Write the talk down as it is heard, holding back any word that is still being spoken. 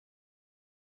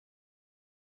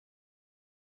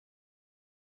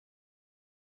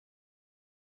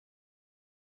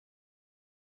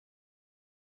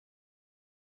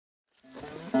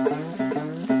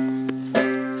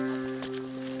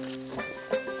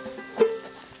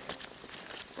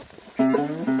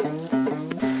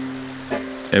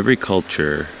Every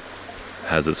culture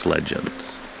has its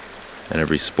legends, and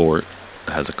every sport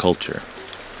has a culture.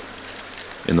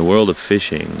 In the world of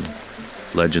fishing,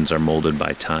 legends are molded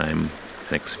by time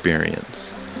and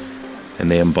experience,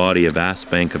 and they embody a vast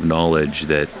bank of knowledge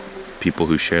that people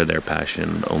who share their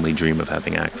passion only dream of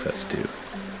having access to.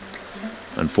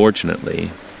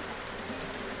 Unfortunately,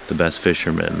 the best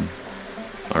fishermen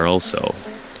are also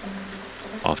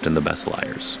often the best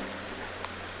liars.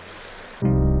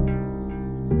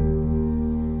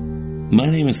 My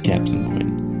name is Captain Quinn,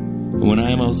 and when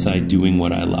I am outside doing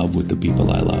what I love with the people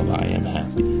I love, I am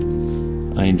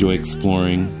happy. I enjoy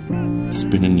exploring,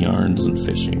 spinning yarns, and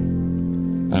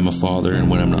fishing. I'm a father,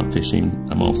 and when I'm not fishing,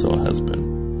 I'm also a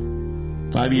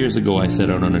husband. 5 years ago, I set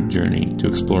out on a journey to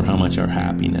explore how much our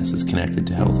happiness is connected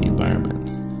to healthy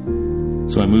environments.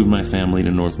 So I moved my family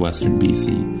to northwestern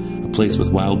BC, a place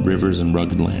with wild rivers and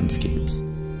rugged landscapes.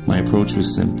 My approach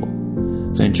was simple.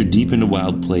 Venture deep into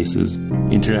wild places,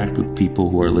 interact with people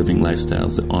who are living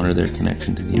lifestyles that honor their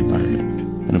connection to the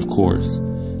environment, and of course,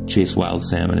 chase wild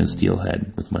salmon and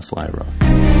steelhead with my fly rod.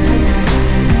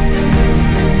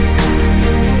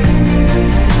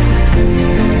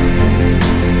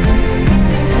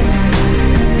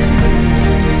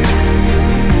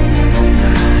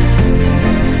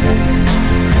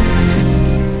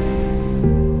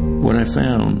 What I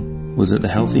found was that the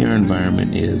healthier our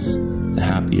environment is, the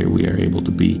happier we are able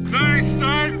to be. Nice,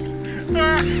 son!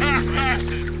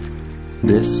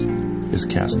 This is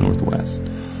Cast Northwest.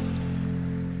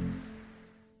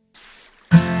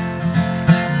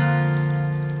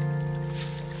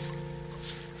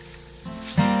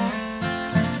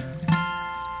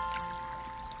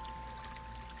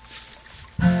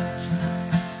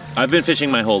 I've been fishing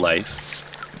my whole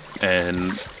life,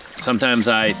 and sometimes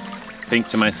I think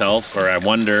to myself, or I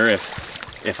wonder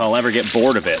if I'll ever get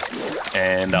bored of it,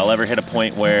 and I'll ever hit a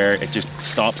point where it just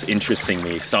stops interesting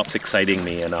me, stops exciting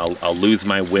me, and I'll lose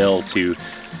my will to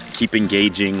keep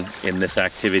engaging in this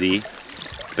activity.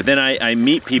 But then I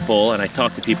meet people and I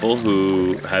talk to people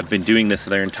who have been doing this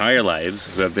their entire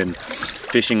lives, who have been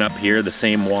fishing up here, the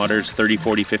same waters, 30,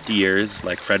 40, 50 years,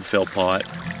 like Fred Philpot,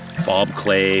 Bob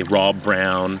Clay, Rob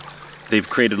Brown. They've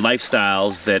created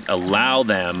lifestyles that allow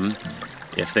them,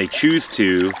 if they choose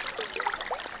to,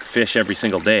 fish every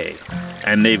single day.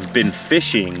 And they've been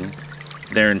fishing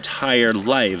their entire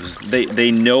lives.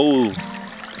 They know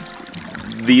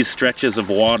these stretches of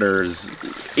waters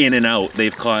in and out.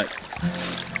 They've caught,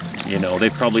 you know,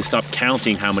 they've probably stopped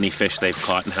counting how many fish they've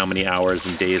caught and how many hours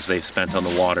and days they've spent on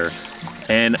the water.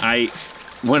 And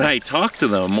when I talk to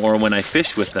them or when I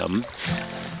fish with them,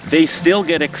 they still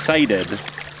get excited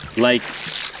like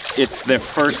it's their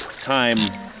first time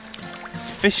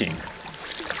fishing.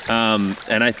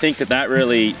 And I think that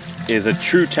really is a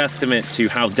true testament to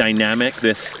how dynamic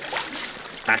this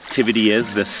activity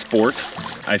is, this sport.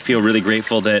 I feel really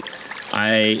grateful that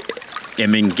I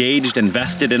am engaged,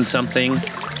 invested in something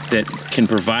that can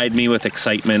provide me with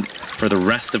excitement for the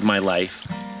rest of my life.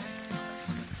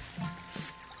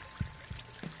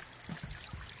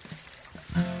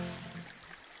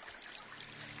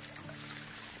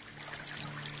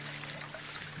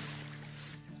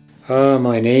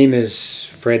 My name is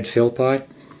Fred Philpot.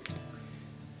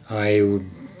 I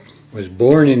was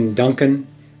born in Duncan,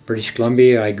 British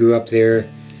Columbia. I grew up there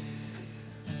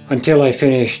until I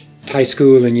finished high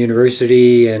school and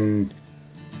university in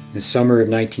the summer of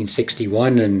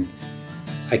 1961, and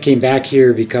I came back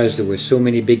here because there was so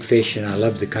many big fish and I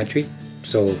loved the country.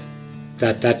 So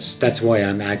that's why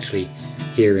I'm actually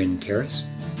here in Terrace.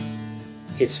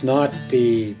 It's not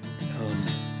the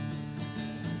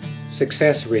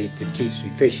success rate that keeps me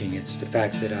fishing, it's the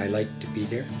fact that I like to be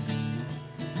there.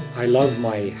 I love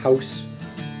my house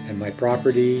and my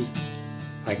property.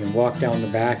 I can walk down the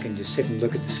back and just sit and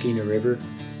look at the Skeena River.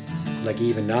 Like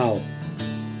even now, you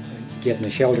get in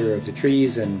the shelter of the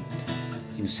trees and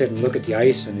you can sit and look at the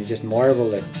ice and you just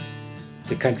marvel at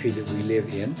the country that we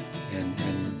live in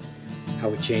and how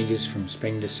it changes from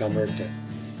spring to summer to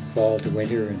fall to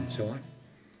winter and so on.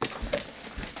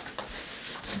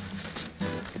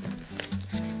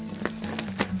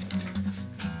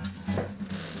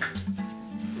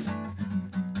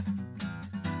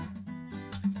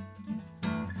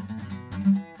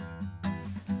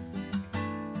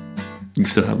 You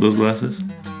still have those glasses?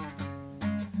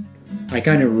 I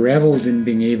kind of reveled in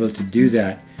being able to do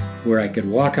that, where I could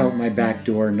walk out my back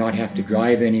door, not have to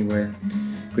drive anywhere,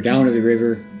 go down to the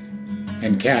river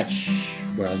and catch,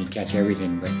 well, you catch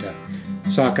everything, but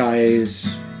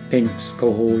sockeyes, pinks,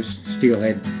 cohos,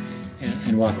 steelhead,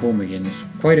 and walk home again. There's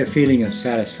quite a feeling of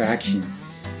satisfaction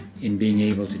in being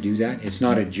able to do that. It's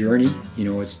not a journey, you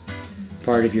know, it's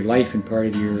part of your life and part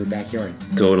of your backyard.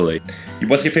 Totally.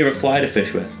 What's your favorite fly to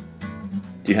fish with?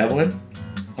 Do you have one?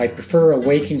 I prefer a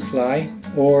waking fly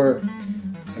or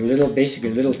basically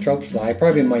a little trout fly.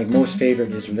 Probably my most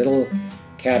favorite is a little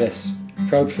caddis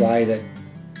trout fly that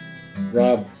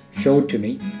Rob showed to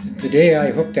me. The day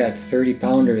I hooked that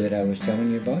 30-pounder that I was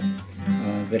telling you about,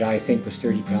 that I think was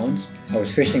 30 pounds, I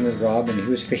was fishing with Rob and he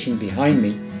was fishing behind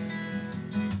me.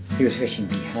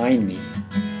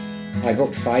 I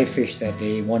hooked 5 fish that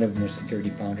day, one of them was a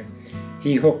 30-pounder.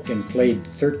 He hooked and played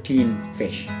 13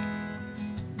 fish,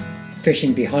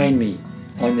 fishing behind me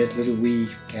on that little wee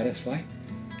caddis fly.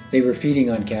 They were feeding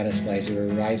on caddis flies, they were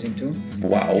rising to them.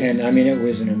 Wow. And I mean, it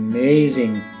was an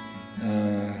amazing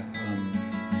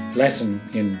lesson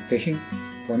in fishing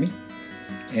for me.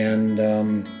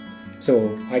 And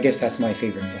so I guess that's my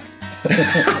favorite fly.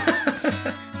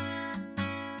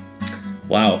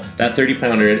 Wow, that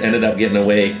 30-pounder ended up getting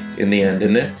away in the end,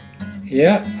 didn't it?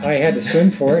 Yeah, I had to swim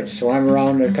for it, so I'm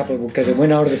around because it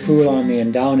went out of the pool on me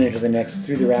and down into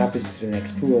through the rapids to the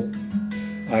next pool.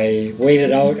 I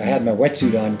waded out. I had my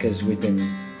wetsuit on because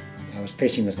I was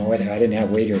fishing with my wetsuit. I didn't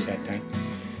have waders that time.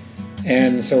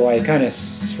 And so I kind of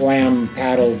swam,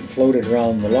 paddled, floated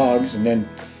around the logs and then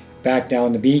back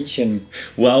down the beach and...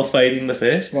 While fighting the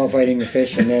fish? While fighting the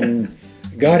fish, and then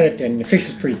got it, and the fish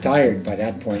was pretty tired by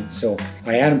that point. So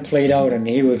I had him played out and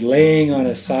he was laying on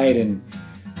his side in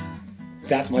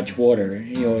that much water.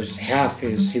 You know, it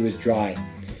was he was dry.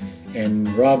 And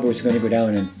Rob was going to go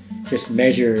down and just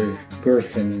measure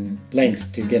girth and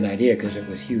length to get an idea because it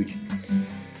was huge.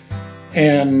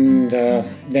 And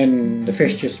then the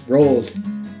fish just rolled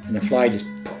and the fly just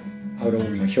out over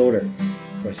my shoulder.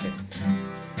 Of course,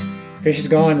 the fish is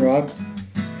gone, Rob.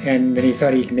 And then he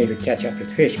thought he could maybe catch up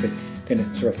with fish, but then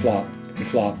it sort of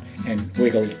flopped and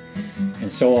wiggled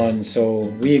and so on. So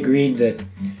we agreed that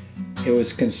it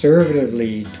was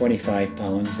conservatively 25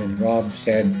 pounds, and Rob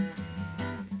said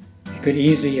it could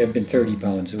easily have been 30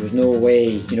 pounds. There was no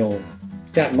way, you know,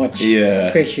 that much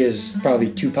fish is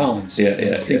probably 2 pounds,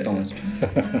 3 pounds.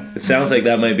 It sounds like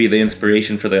that might be the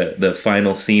inspiration for the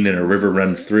final scene in A River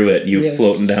Runs Through It, you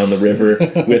floating down the river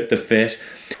with the fish.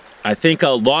 I think a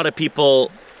lot of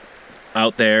people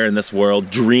out there in this world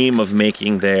dream of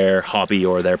making their hobby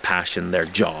or their passion their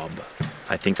job.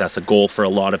 I think that's a goal for a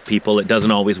lot of people. It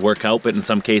doesn't always work out, but in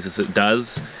some cases it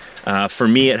does. For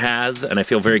me it has, and I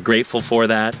feel very grateful for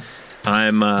that.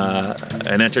 I'm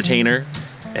an entertainer,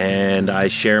 and I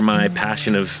share my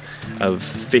passion of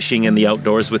fishing in the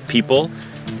outdoors with people,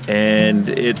 and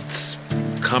it's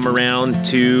come around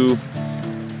to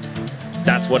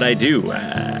that's what I do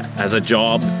as a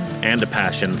job and a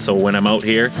passion. So when I'm out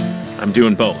here, I'm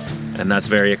doing both, and that's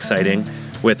very exciting.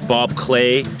 With Bob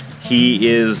Clay, he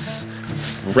is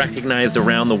recognized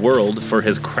around the world for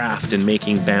his craft in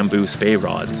making bamboo spay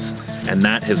rods, and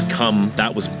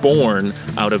that was born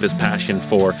out of his passion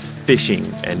for fishing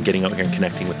and getting out here and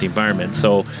connecting with the environment.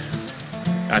 So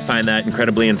I find that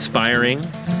incredibly inspiring,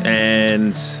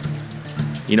 and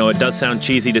you know, it does sound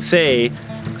cheesy to say,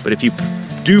 but if you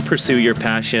do pursue your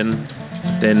passion,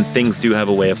 then things do have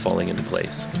a way of falling into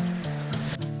place.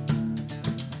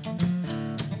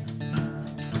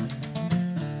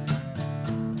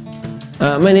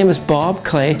 My name is Bob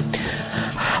Clay.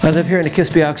 I live here in the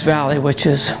Kispiox Valley, which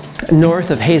is north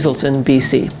of Hazelton,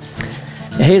 BC.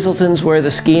 Hazelton's where the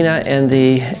Skeena and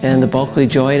the Bulkley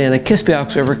join, and the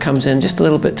Kispiox River comes in just a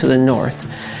little bit to the north.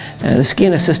 The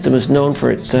Skeena system is known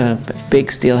for its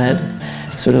big steelhead,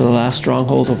 sort of the last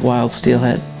stronghold of wild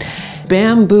steelhead.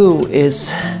 Bamboo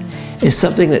is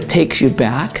something that takes you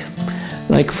back.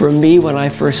 Like for me, when I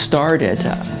first started,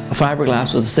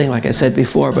 fiberglass was the thing, like I said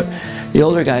before, but the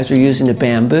older guys were using the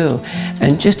bamboo.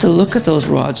 And just to look at those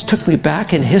rods took me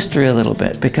back in history a little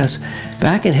bit, because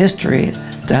back in history,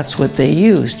 that's what they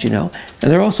used, you know.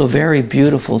 And they're also very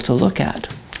beautiful to look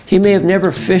at. He may have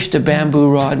never fished a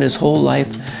bamboo rod in his whole life,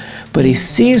 but he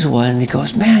sees one and he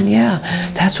goes, man, yeah,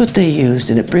 that's what they used.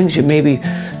 And it brings you maybe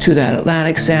to that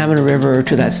Atlantic Salmon River or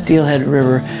to that Steelhead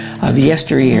River of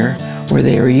yesteryear where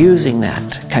they were using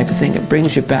that type of thing. It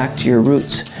brings you back to your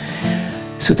roots.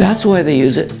 So that's why they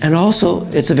use it. And also,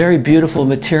 it's a very beautiful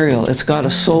material. It's got a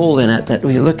soul in it that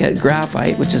when you look at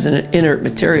graphite, which is an inert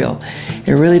material,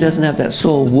 it really doesn't have that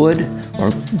soul. Wood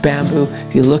or bamboo,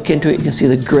 if you look into it, you can see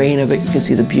the grain of it, you can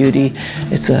see the beauty.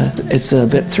 It's a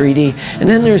bit 3D. And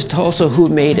then there's also who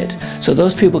made it. So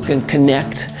those people can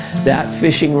connect that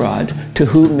fishing rod to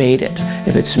who made it.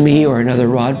 If it's me or another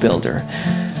rod builder,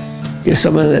 you're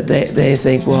someone that they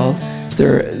think, well,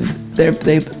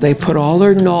 they put all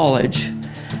their knowledge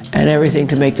and everything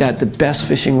to make that the best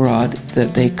fishing rod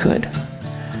that they could.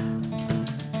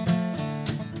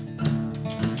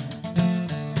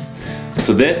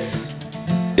 So this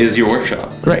is your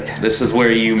workshop. Right. This is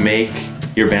where you make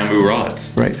your bamboo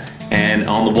rods. Right. And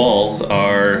on the walls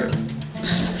are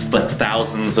like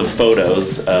thousands of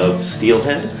photos of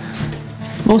steelhead.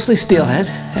 Mostly steelhead,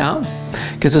 yeah,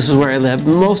 because this is where I live.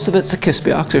 Most of it's the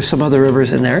Kispiox. There's some other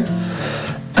rivers in there.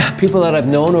 People that I've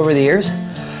known over the years.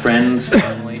 Friends,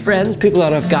 family. Friends, people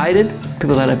that I've guided,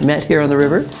 people that I've met here on the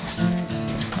river.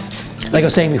 Like I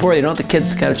was saying before, the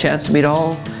kids got a chance to meet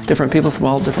all different people from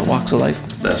all different walks of life.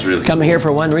 That's really Coming here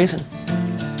for one reason.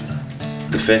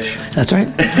 The fish. That's right.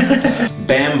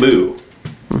 Bamboo.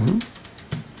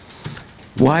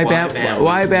 Why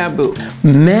bamboo?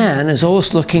 Man is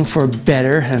always looking for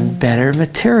better and better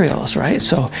materials, right?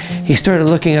 So he started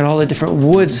looking at all the different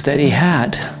woods that he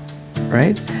had,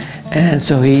 right? And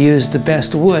so he used the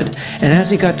best wood. And as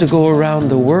he got to go around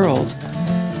the world,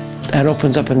 that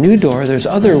opens up a new door. There's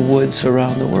other woods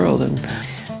around the world. And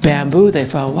bamboo, they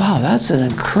found, wow, that's an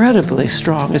incredibly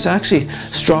strong. It's actually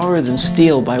stronger than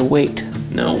steel by weight.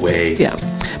 No way. Yeah,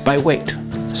 by weight.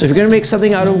 So if you're going to make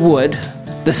something out of wood,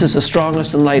 this is the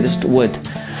strongest and lightest wood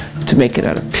to make it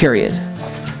out of, period.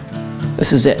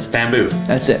 This is it. Bamboo.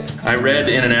 That's it. I read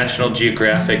in a National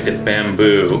Geographic that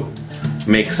bamboo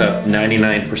makes up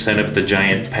 99% of the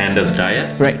giant panda's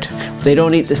diet. Right. They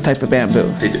don't eat this type of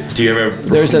bamboo. Do you ever?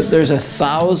 There's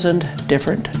 1,000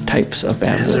 different types of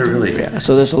bamboo. Is there really? Yeah.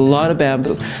 So there's a lot of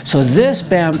bamboo. So this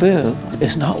bamboo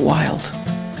is not wild.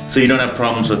 So you don't have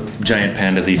problems with giant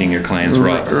pandas eating your clients'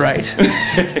 rods. Right.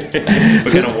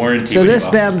 What kind of warranty? So this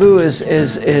bamboo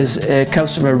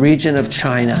comes from a region of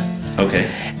China.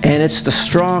 Okay. And it's the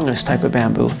strongest type of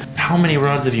bamboo. How many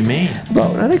rods have you made?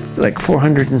 About, I think, like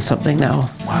 400 and something now.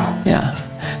 Wow. Yeah.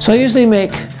 So I usually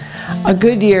make a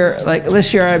good year, like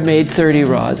this year I made 30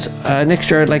 rods.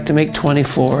 Next year I'd like to make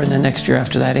 24, and then next year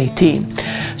after that 18.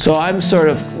 So I'm sort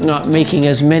of not making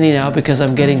as many now because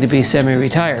I'm getting to be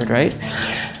semi-retired, right?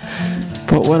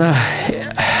 But when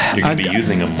you're going to be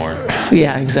using them more.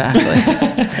 Yeah, exactly.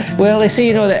 Well, they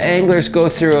say, that anglers go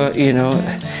through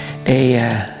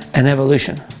an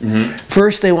evolution.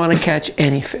 First, they want to catch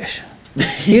any fish.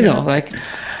 Like,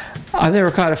 I've never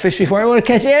caught a fish before. I want to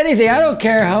catch anything. I don't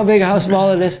care how big or how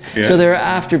small it is. Yeah. So they're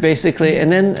after, basically, and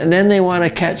then they want to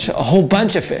catch a whole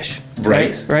bunch of fish.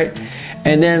 Right.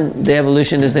 And then the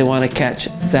evolution is they want to catch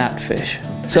that fish.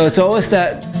 So it's always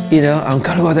that, I'm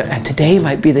going to go there, and today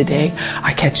might be the day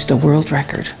I catch the world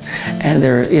record. And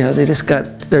they're, they just got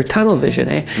their tunnel vision,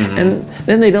 eh? And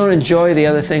then they don't enjoy the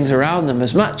other things around them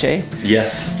as much, eh?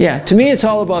 Yes. Yeah, to me it's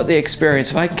all about the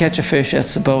experience. If I can catch a fish,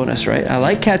 that's a bonus, right? I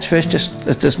like catch fish just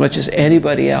as much as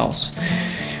anybody else.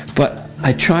 But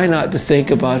I try not to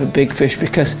think about a big fish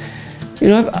because,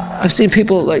 I've seen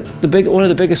people, like, one of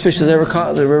the biggest fishes I ever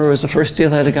caught in the river was the first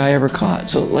steelhead a guy ever caught.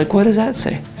 So, like, what does that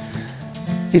say?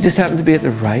 He just happened to be at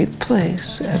the right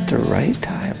place at the right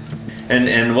time.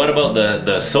 And what about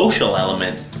the social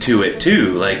element to it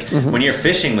too? Like when you're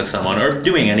fishing with someone or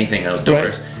doing anything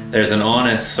outdoors, there's an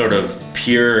honest sort of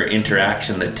pure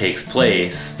interaction that takes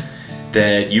place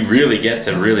that you really get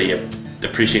to really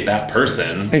appreciate that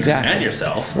person and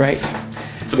yourself. Right.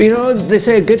 They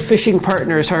say a good fishing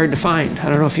partner is hard to find. I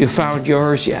don't know if you found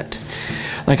yours yet.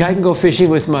 Like I can go fishing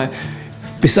with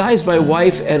besides my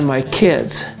wife and my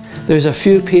kids, there's a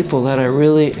few people that I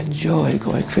really enjoy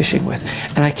going fishing with.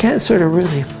 And I can't sort of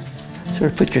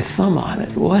put your thumb on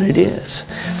it, what it is.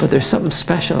 But there's something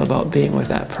special about being with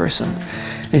that person.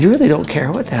 And you really don't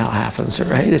care what the hell happens,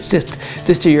 right? It's just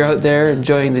you're out there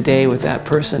enjoying the day with that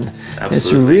person. Absolutely.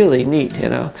 It's really neat,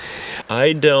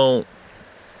 I don't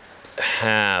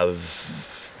have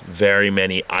very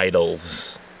many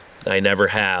idols. I never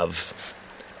have.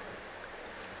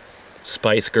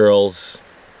 Spice Girls,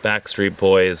 Backstreet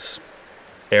Boys,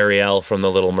 Ariel from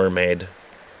The Little Mermaid,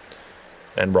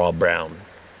 and Rob Brown.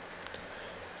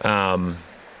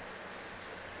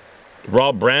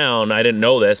 Rob Brown, I didn't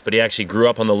know this, but he actually grew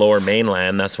up on the Lower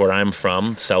Mainland. That's where I'm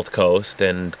from, South Coast,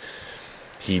 and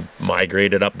he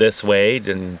migrated up this way,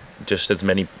 and just as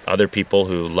many other people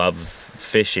who love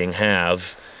fishing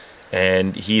have,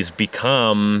 and he's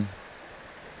become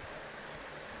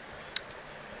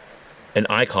an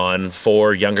icon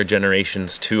for younger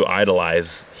generations to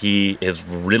idolize. He is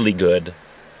really good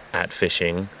at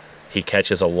fishing. He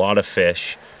catches a lot of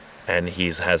fish, and he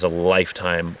has a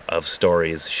lifetime of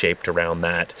stories shaped around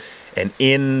that. And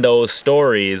in those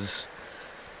stories,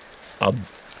 a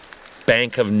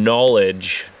bank of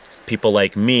knowledge people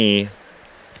like me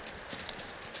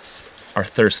are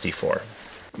thirsty for.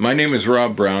 My name is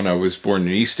Rob Brown. I was born in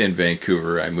East End,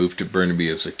 Vancouver. I moved to Burnaby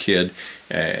as a kid.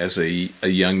 As a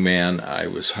young man, I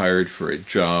was hired for a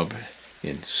job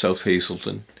in South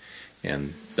Hazelton,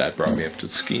 and that brought me up to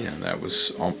the Skeena, and that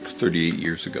was 38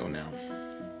 years ago now.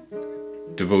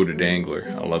 Devoted angler.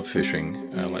 I love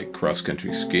fishing. I like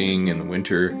cross-country skiing in the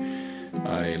winter.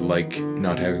 I like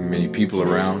not having many people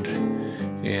around,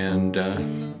 and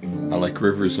I like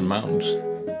rivers and mountains.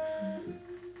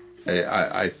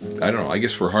 I don't know, I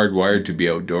guess we're hardwired to be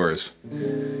outdoors,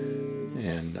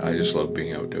 and I just love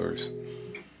being outdoors.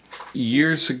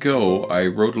 Years ago, I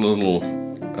wrote a little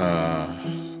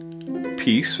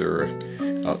piece, or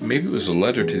maybe it was a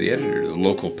letter to the editor of the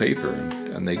local paper,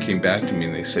 and they came back to me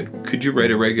and they said, could you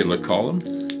write a regular column?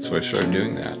 So I started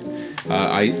doing that.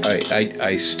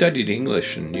 I studied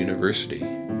English in university,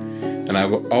 and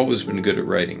I've always been good at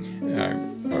writing,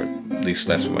 or at least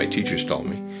that's what my teachers told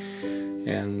me.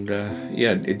 And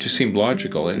yeah, it just seemed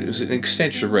logical, and it was an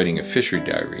extension of writing a fishery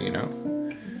diary, you know.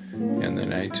 And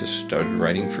then I just started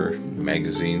writing for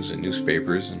magazines and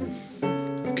newspapers, and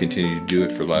I've continued to do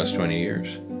it for the last 20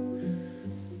 years.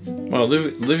 Well,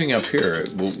 living up here,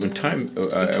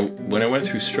 when I went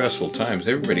through stressful times,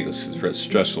 everybody goes through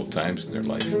stressful times in their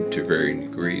life to varying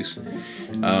degrees.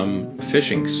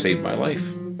 Fishing saved my life.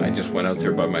 I just went out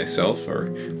there by myself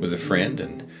or with a friend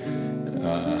and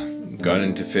got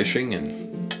into fishing and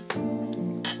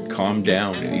calmed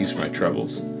down and eased my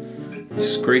troubles.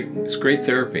 It's great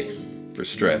therapy for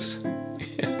stress.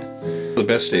 The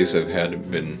best days I've had have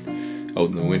been out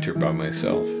in the winter by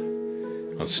myself,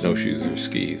 on snowshoes or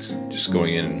skis, just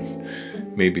going in and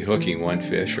maybe hooking one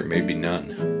fish or maybe none,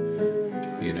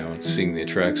 you know, and seeing the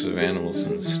attractions of animals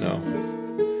in the snow.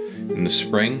 In the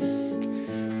spring,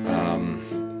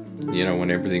 you know,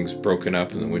 when everything's broken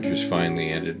up and the winter's finally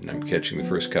ended and I'm catching the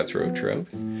first cutthroat trout,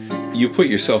 you put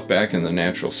yourself back in the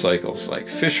natural cycles. Like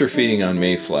fish are feeding on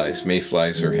mayflies,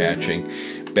 mayflies are hatching,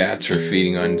 bats are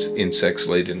feeding on insects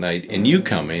late at night, and you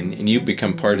come in and you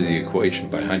become part of the equation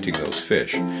by hunting those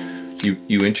fish.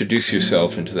 You introduce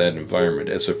yourself into that environment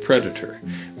as a predator,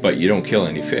 but you don't kill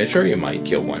any fish, or you might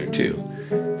kill one or two.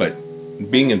 But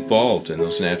being involved in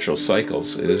those natural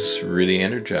cycles is really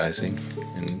energizing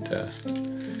and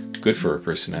good for a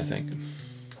person, I think.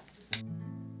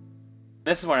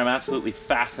 This is where I'm absolutely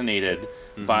fascinated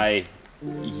by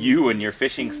you and your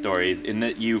fishing stories, in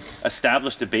that you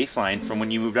established a baseline from when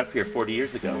you moved up here 40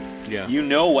 years ago. Yeah. You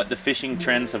know what the fishing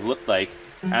trends have looked like.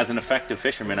 As an effective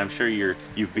fisherman, I'm sure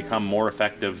you've become more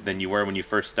effective than you were when you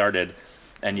first started,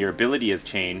 and your ability has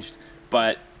changed,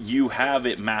 but you have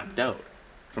it mapped out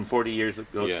from 40 years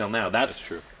ago till now. That's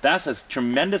true. That's a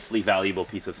tremendously valuable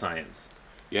piece of science.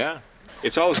 Yeah.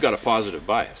 It's always got a positive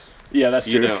bias. Yeah, that's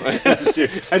true. You know. That's true.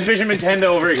 And fishermen tend to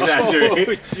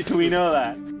over-exaggerate. Oh, we know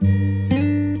that.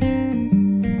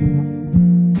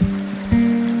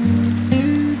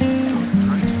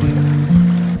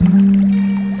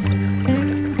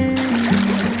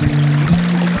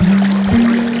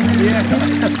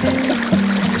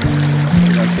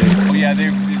 Oh yeah, they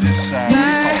just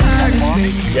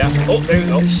Yeah. Oh, there you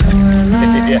go.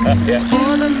 Yeah.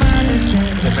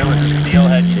 If it was a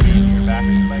steelhead, you'd be in your back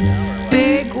by now, or what?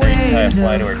 Big waves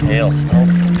fly to her tail.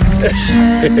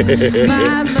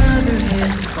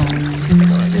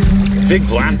 Big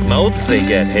black mouths they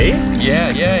get, hey?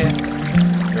 Yeah.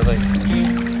 They're like,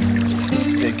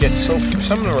 they get so,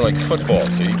 some of them are like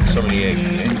footballs, they eat so many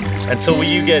eggs. Eh? And so will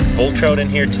you get bull trout in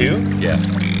here too? Yeah.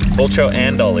 Bull trout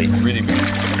and dollies. Really big.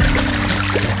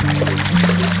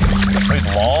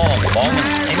 Long and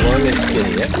skinny. Long and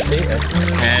skinny, yeah.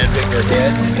 And bigger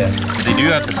head. Yeah. He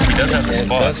does have the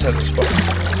spot. It does have the spot.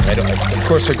 Of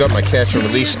course, I got my catch and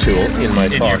release tool in my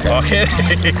pocket. Your pocket?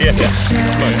 Yeah.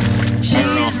 I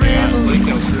don't know if Lake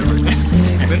House River.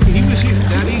 But he was here.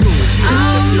 That eagle was here.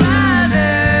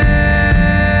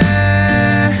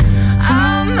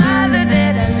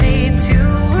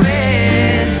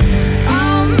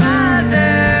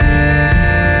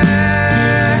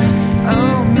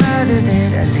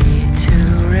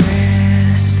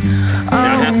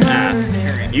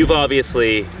 You've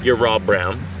obviously, you're Rob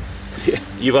Brown. Yeah.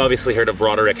 You've obviously heard of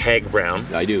Roderick Hag Brown.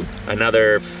 I do.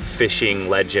 Another fishing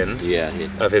legend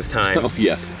of his time. Oh,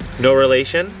 yeah. No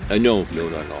relation? No,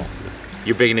 not at all.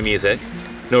 You're big into music?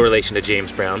 No relation to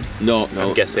James Brown? No.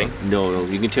 I'm guessing? No.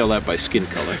 You can tell that by skin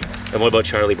color. And what about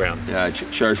Charlie Brown?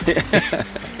 Charlie.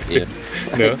 Yeah.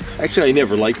 No? Actually, I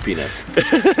never liked peanuts.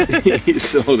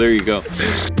 So there you go.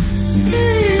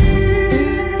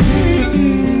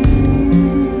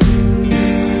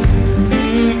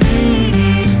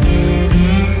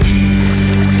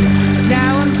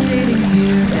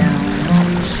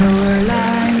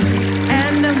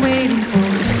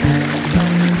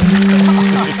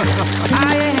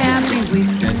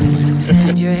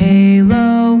 Your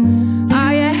halo,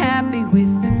 are you happy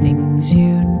with the things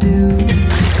you do?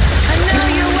 I know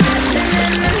you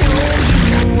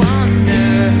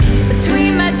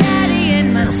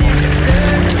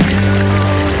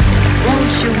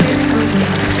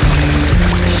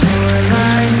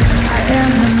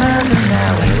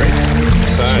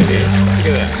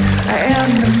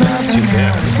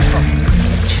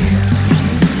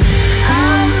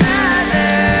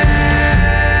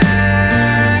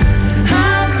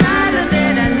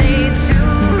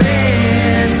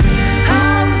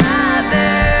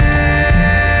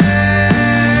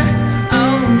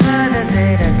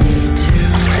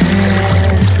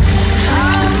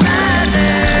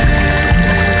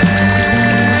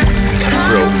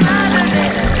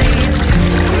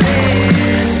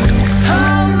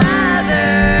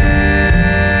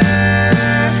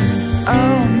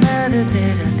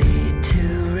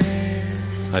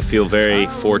feel very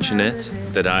fortunate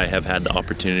that I have had the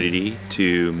opportunity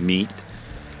to meet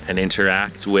and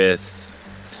interact with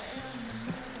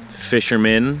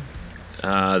fishermen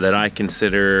that I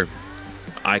consider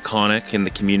iconic in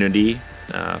the community.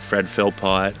 Fred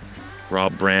Philpot,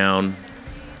 Rob Brown,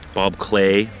 Bob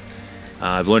Clay.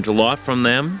 I've learned a lot from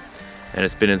them, and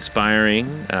it's been inspiring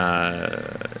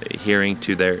hearing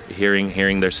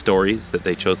their stories that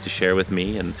they chose to share with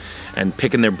me, and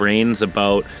picking their brains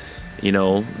about, you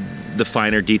know, the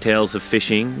finer details of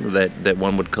fishing that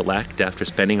one would collect after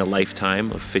spending a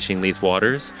lifetime of fishing these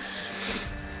waters.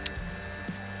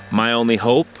 My only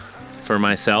hope for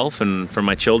myself and for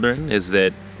my children is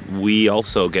that we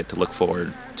also get to look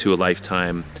forward to a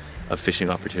lifetime of fishing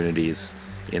opportunities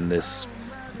in this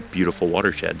beautiful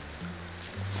watershed.